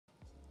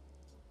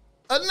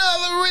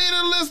Another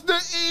reader listener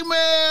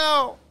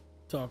email.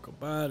 Talk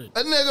about it.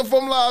 A nigga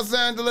from Los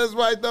Angeles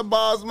right there,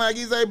 Boss Mac.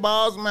 He say,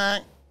 Boss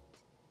Mac,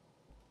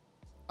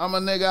 I'm a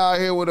nigga out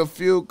here with a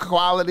few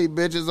quality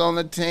bitches on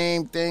the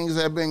team.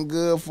 Things have been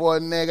good for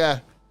a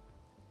nigga.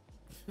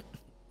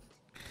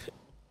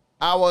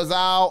 I was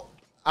out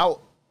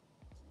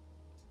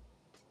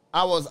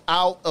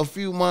a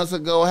few months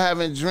ago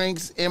having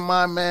drinks in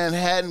my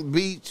Manhattan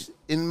Beach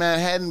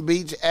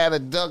at a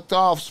ducked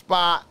off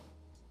spot,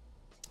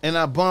 and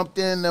I bumped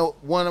into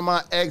one of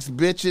my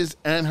ex-bitches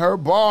and her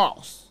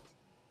boss.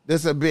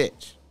 This a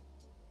bitch.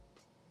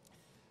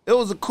 It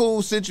was a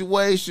cool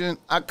situation.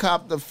 I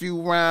copped a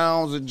few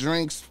rounds of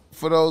drinks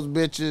for those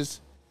bitches.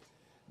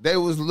 They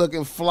was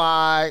looking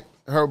fly.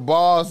 Her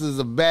boss is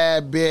a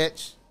bad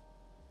bitch.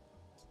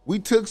 We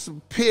took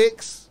some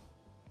pics,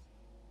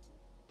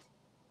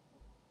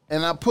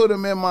 and I put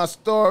them in my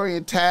story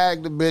and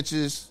tagged the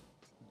bitches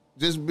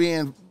just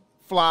being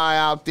fly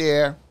out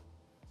there.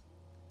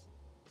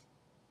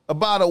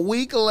 About a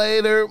week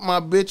later, my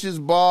bitch's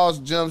boss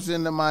jumps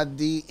into my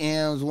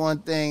DMs. One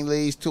thing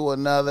leads to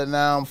another.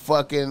 Now I'm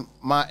fucking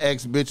my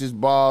ex-bitch's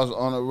boss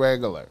on a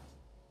regular.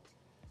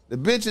 The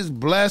bitch is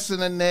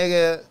blessing a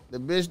nigga. The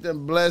bitch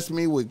done blessed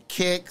me with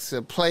kicks,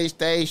 a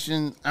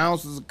PlayStation,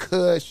 ounces of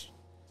kush.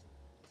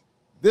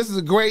 This is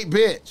a great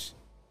bitch.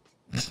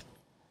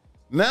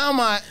 Now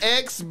my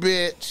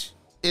ex-bitch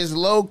is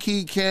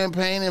low-key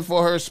campaigning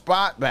for her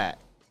spot back.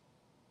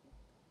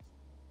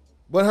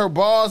 But her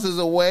boss is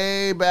a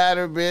way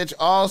better bitch.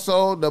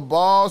 Also, the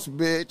boss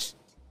bitch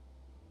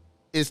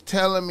is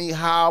telling me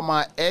how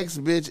my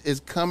ex-bitch is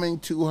coming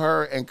to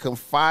her and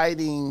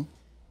confiding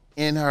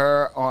in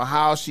her on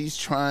how she's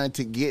trying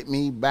to get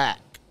me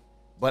back.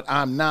 But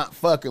I'm not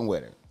fucking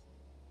with her.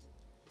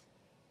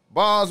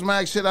 Boss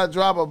Mac, should I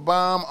drop a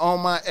bomb on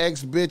my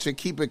ex-bitch or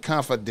keep it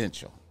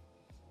confidential?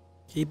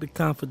 Keep it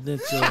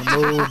confidential.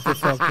 Move the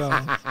fuck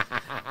on.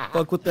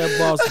 Fuck with that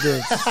boss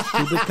bitch.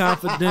 Keep it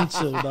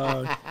confidential,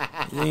 dog.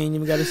 You ain't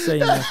even got to say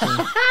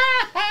nothing.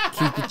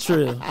 Keep it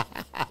trill.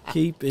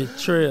 Keep it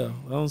trill.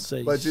 Don't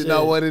say But you shit.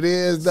 know what it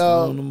is,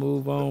 though? Want to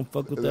move on.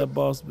 Fuck with that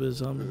boss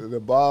bitch, homie. The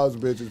boss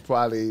bitch is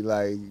probably,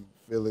 like,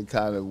 feeling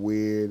kind of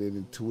weird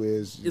and a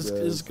twist.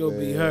 It's going to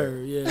be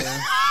her,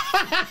 yeah.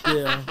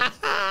 Yeah.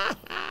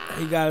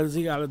 He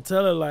gotta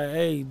tell her, like,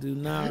 hey, do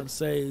not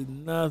say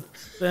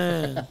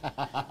nothing.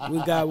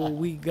 We got what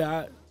we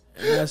got,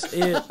 and that's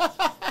it.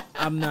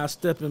 I'm not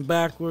stepping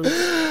backwards.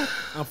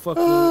 I'm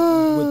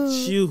fucking with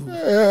you.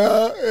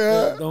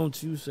 Yeah.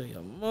 Don't you say a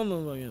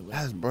motherfucking.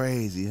 That's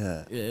brazy,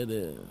 huh? Yeah, it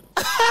is.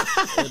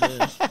 It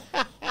is.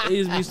 There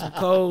used to be some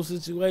cold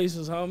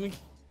situations, homie.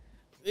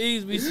 There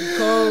used to be some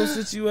cold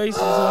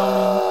situations,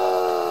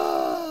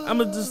 homie. I'm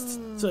gonna just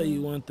tell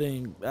you one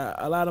thing.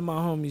 A lot of my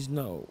homies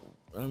know.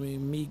 I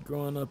mean, me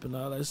growing up and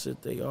all that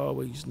shit, they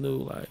always knew,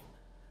 like,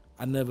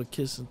 I never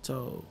kiss and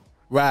told.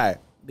 Right.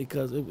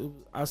 Because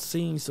I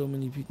seen so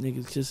many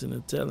niggas kissing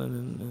and telling,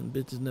 and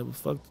bitches never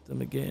fucked with them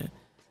again.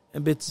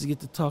 And bitches get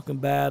to talking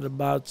bad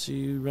about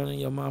you, running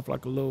your mouth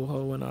like a little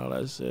hoe and all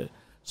that shit.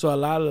 So a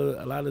lot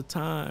of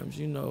times,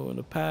 you know, in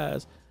the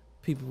past,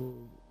 people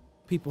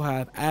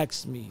have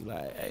asked me,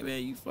 like, hey,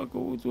 man, you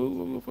fucking with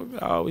who?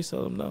 I always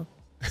tell them no.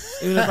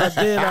 Even if I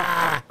did,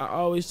 I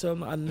always tell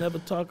them I never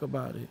talk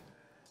about it.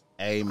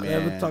 Hey, man. I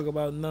never talk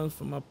about nothing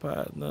from my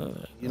past.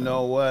 None. You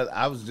know what?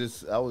 I was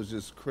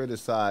just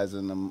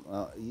criticizing them.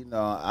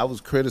 I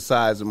was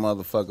criticizing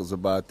motherfuckers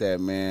about that,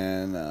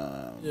 man.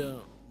 Yeah.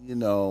 You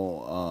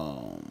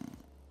know,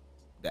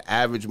 the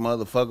average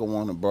motherfucker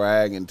want to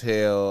brag and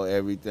tell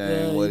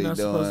everything what he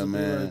doing,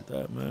 man. Like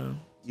that, man.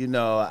 You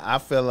know, I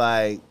feel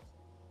like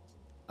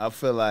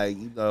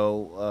you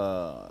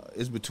know,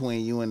 it's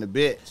between you and the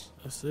bitch.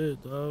 That's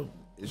it, dog.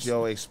 It's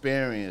your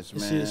experience,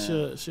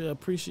 man. She'll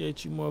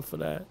appreciate you more for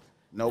that.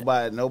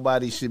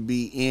 Nobody should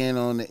be in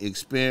on the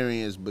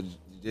experience, but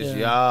just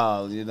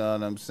y'all. You know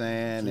what I'm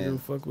saying? She'll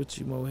fuck with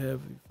you more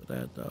heavy for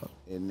that, dog.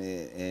 And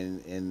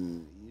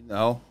you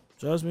know,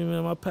 trust me,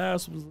 man. My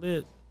past was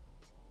lit.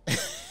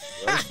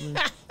 Trust me.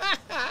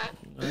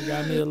 I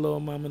got me a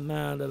little mama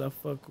now that I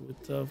fuck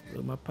with tough,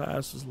 but my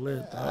past was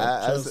lit.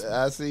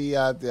 I see you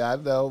out there. I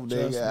know,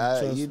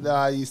 nigga. You know,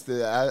 I used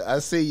to. I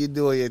see you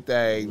doing your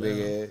thing,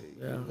 nigga.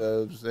 Yeah. You know what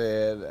I'm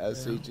saying? I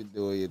see you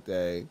doing your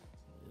thing.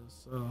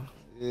 Yes, sir.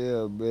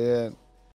 Yeah, man.